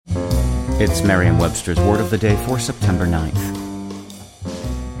It's Merriam-Webster's Word of the Day for September 9th.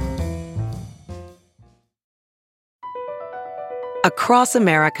 Across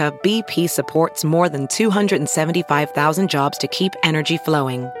America, BP supports more than 275,000 jobs to keep energy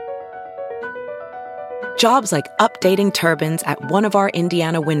flowing. Jobs like updating turbines at one of our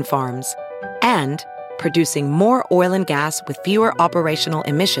Indiana wind farms and producing more oil and gas with fewer operational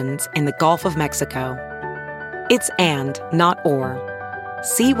emissions in the Gulf of Mexico. It's and, not or.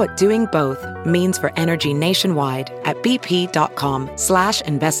 See what doing both means for energy nationwide at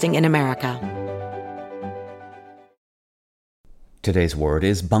bp.com/investing in America. Today's word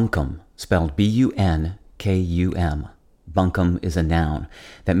is bunkum, spelled B-U-N-K-U-M. Bunkum is a noun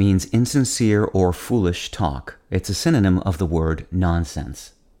that means insincere or foolish talk. It's a synonym of the word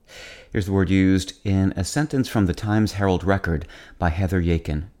nonsense. Here's the word used in a sentence from the Times Herald Record by Heather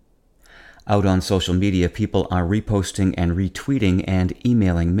Yakin. Out on social media, people are reposting and retweeting and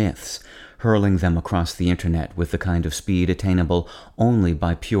emailing myths, hurling them across the internet with the kind of speed attainable only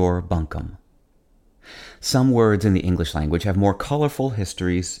by pure bunkum. Some words in the English language have more colorful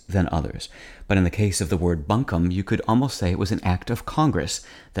histories than others, but in the case of the word bunkum, you could almost say it was an act of Congress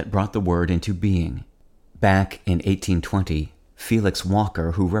that brought the word into being. Back in 1820, Felix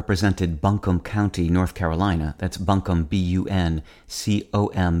Walker, who represented Buncombe County, North Carolina, that's Bunkum, B-U-N-C-O-M-B-E,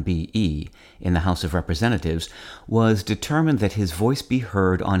 in the House of Representatives, was determined that his voice be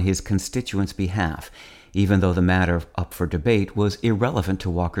heard on his constituents' behalf, even though the matter up for debate was irrelevant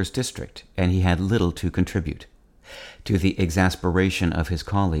to Walker's district, and he had little to contribute. To the exasperation of his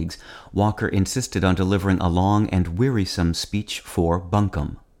colleagues, Walker insisted on delivering a long and wearisome speech for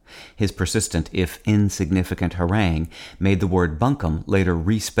bunkum. His persistent, if insignificant, harangue made the word bunkum, later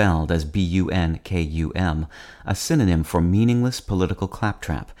respelled as B-U-N-K-U-M, a synonym for meaningless political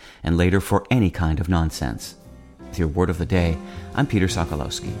claptrap, and later for any kind of nonsense. With your Word of the Day, I'm Peter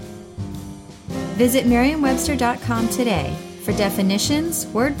Sokolowski. Visit Merriam-Webster.com today for definitions,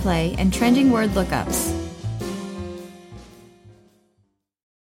 wordplay, and trending word lookups.